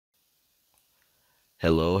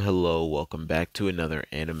Hello, welcome back to another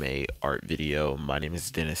anime art video. My name is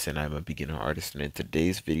Dennis and I'm a beginner artist, and in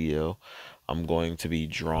today's video I'm going to be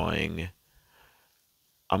drawing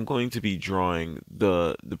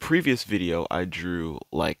the previous video I drew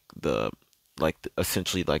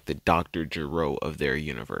essentially like the Dr. Gero of their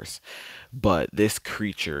universe. But this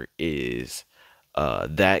creature is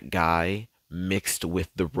that guy mixed with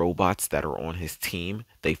the robots that are on his team.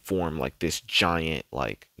 They form like this giant,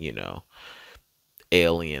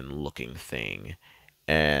 alien looking thing,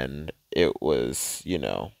 and it was,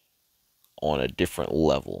 on a different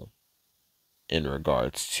level in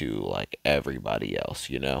regards to like everybody else.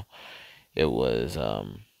 It was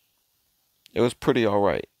it was pretty all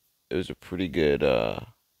right. It was a pretty good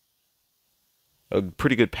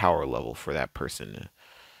power level for that person,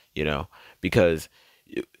 you know, because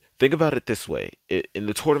think about it this way. In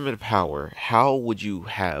the tournament of power, how would you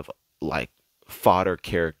have like fodder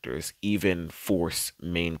characters even force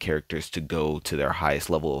main characters to go to their highest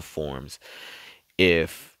level of forms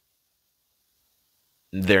if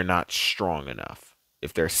they're not strong enough,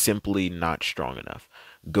 if they're simply not strong enough?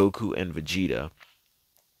 Goku and Vegeta,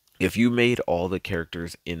 if you made all the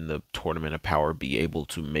characters in the tournament of power be able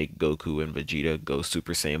to make Goku and Vegeta go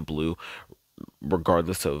Super Saiyan Blue,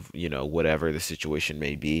 regardless of, whatever the situation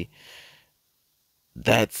may be,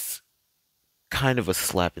 that's kind of a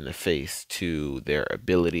slap in the face to their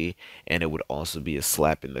ability, and it would also be a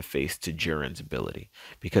slap in the face to Jiren's ability,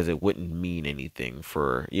 because it wouldn't mean anything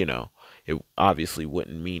for, it obviously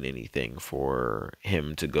wouldn't mean anything for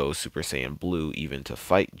him to go Super Saiyan Blue even to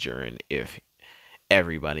fight Jiren if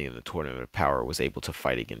everybody in the tournament of power was able to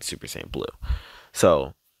fight against Super Saiyan Blue.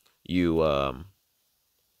 So you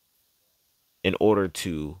in order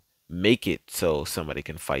to make it so somebody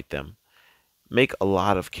can fight them, make a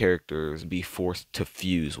lot of characters be forced to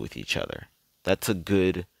fuse with each other. That's a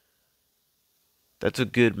good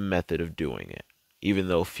method of doing it. Even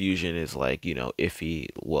though fusion is like, iffy,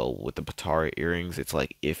 well, with the Patara earrings, it's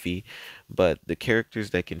like iffy, but the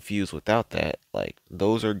characters that can fuse without that, like,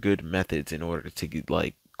 those are good methods in order to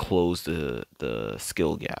like close the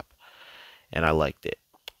skill gap. And I liked it.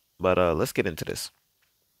 But let's get into this.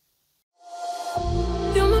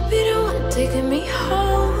 You might be the one taking me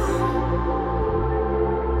home.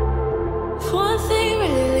 One thing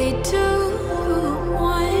really lead to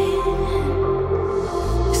one.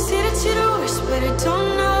 You see that you're the worst, but I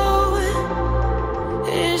don't know.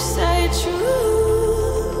 Is that true?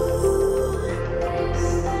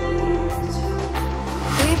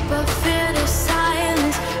 People fear the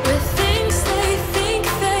silence with things they think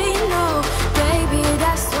they know. Baby,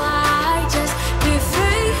 that's why I just be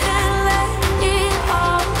free and let it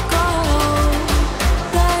all go.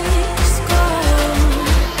 Let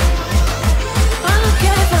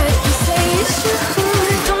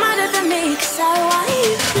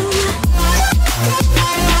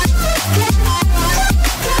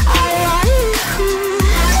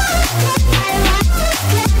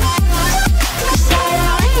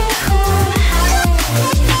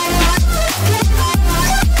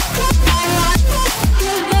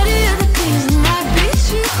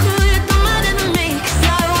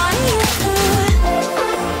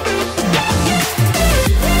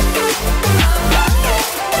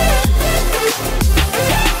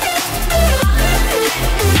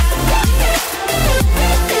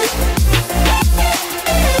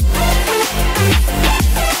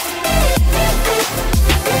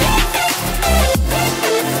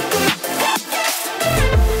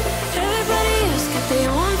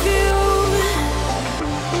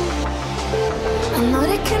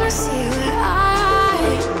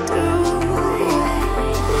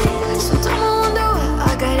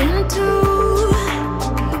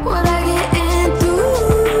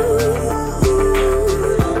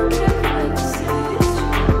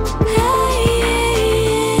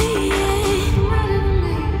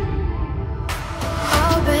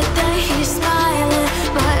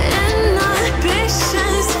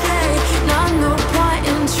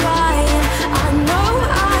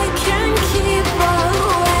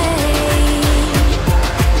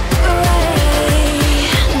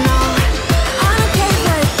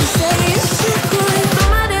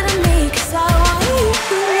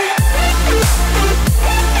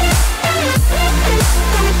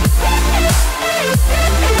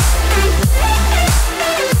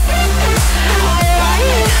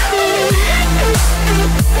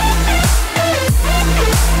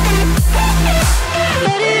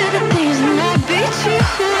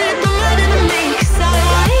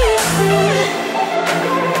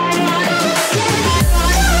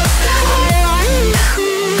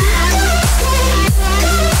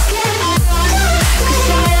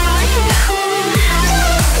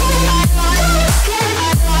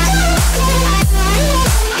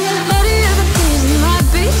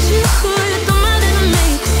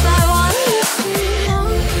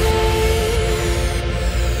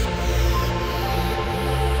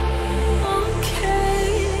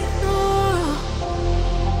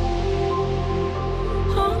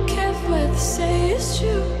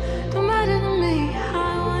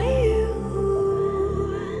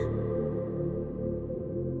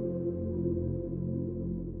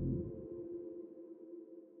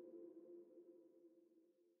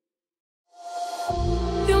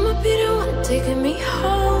taking me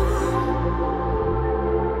home.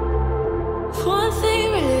 One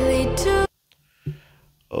thing really lead to.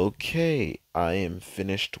 Okay, I am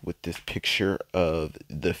finished with this picture of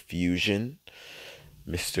the fusion,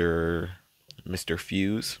 Mr. Mr.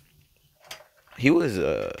 Fuse. He was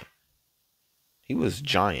he was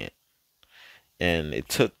giant, and it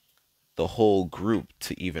took the whole group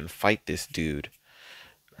to even fight this dude.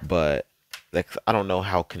 But like, I don't know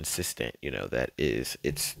how consistent, that is.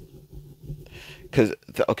 It's because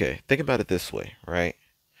okay, think about it this way, right?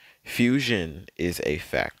 Fusion is a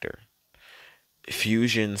factor.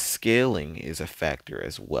 Fusion scaling is a factor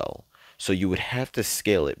as well. So you would have to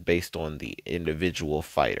scale it based on the individual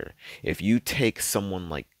fighter. If you take someone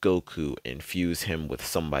like Goku and fuse him with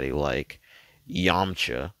somebody like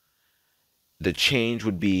Yamcha, the change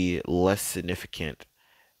would be less significant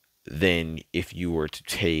than if you were to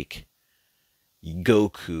take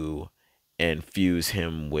Goku and fuse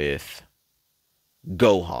him with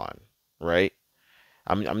Gohan, right?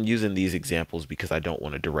 I'm using these examples because I don't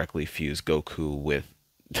want to directly fuse Goku with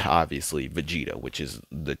obviously Vegeta, which is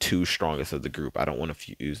the two strongest of the group. I don't want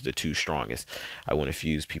to fuse the two strongest. I want to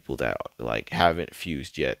fuse people that like haven't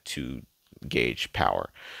fused yet to gauge power.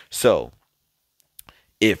 So,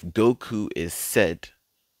 if Goku is set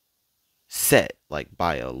like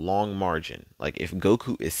by a long margin, like if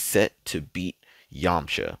Goku is set to beat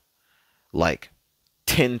Yamcha like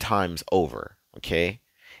 10 times over, okay?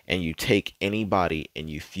 And you take anybody and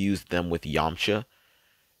you fuse them with Yamcha,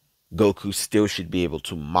 Goku still should be able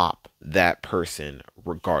to mop that person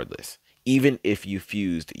regardless. Even if you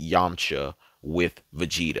fused Yamcha with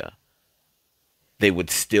Vegeta, they would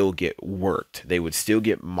still get worked. They would still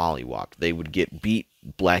get mollywopped. They would get beat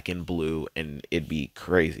black and blue, and it'd be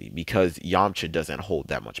crazy because Yamcha doesn't hold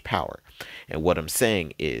that much power. And what I'm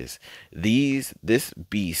saying is this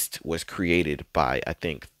beast was created by, I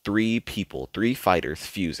think, three people, three fighters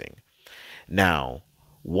fusing. Now,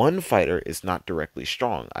 one fighter is not directly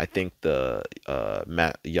strong. I think the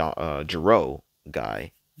Jiro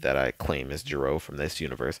guy that I claim is Jiro from this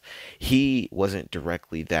universe, he wasn't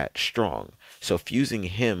directly that strong. So fusing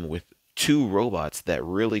him with two robots that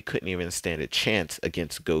really couldn't even stand a chance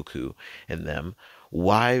against Goku and them,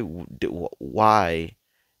 why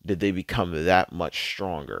did they become that much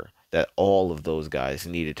stronger? That all of those guys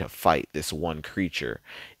needed to fight this one creature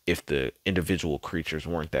if the individual creatures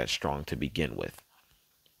weren't that strong to begin with.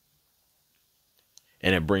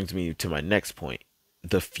 And it brings me to my next point,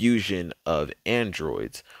 the fusion of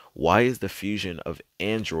androids. Why is the fusion of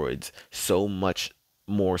androids so much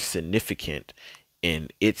more significant in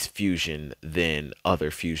its fusion than other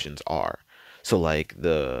fusions are? So like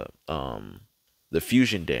the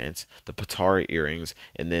fusion dance, the Patara earrings,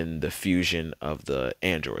 and then the fusion of the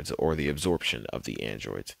androids or the absorption of the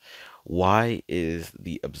androids. Why is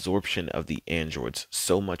the absorption of the androids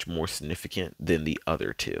so much more significant than the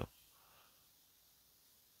other two?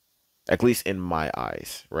 At least in my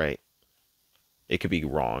eyes, right? It could be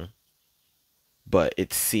wrong, but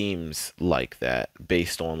it seems like that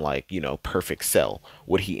based on like, Perfect Cell,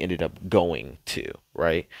 what he ended up going to,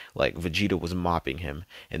 right? Like Vegeta was mopping him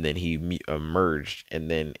and then he emerged and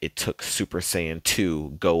then it took Super Saiyan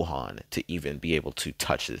 2 Gohan to even be able to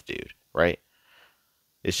touch this dude, right?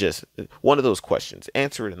 It's just one of those questions.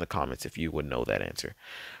 Answer it in the comments if you would know that answer.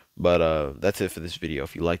 But that's it for this video.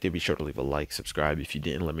 If you liked it, be sure to leave a like, subscribe. If you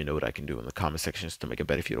didn't, let me know what I can do in the comment sections to make it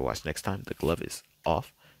better for you to watch next time. The glove is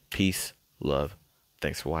off. Peace, love.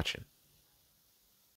 Thanks for watching.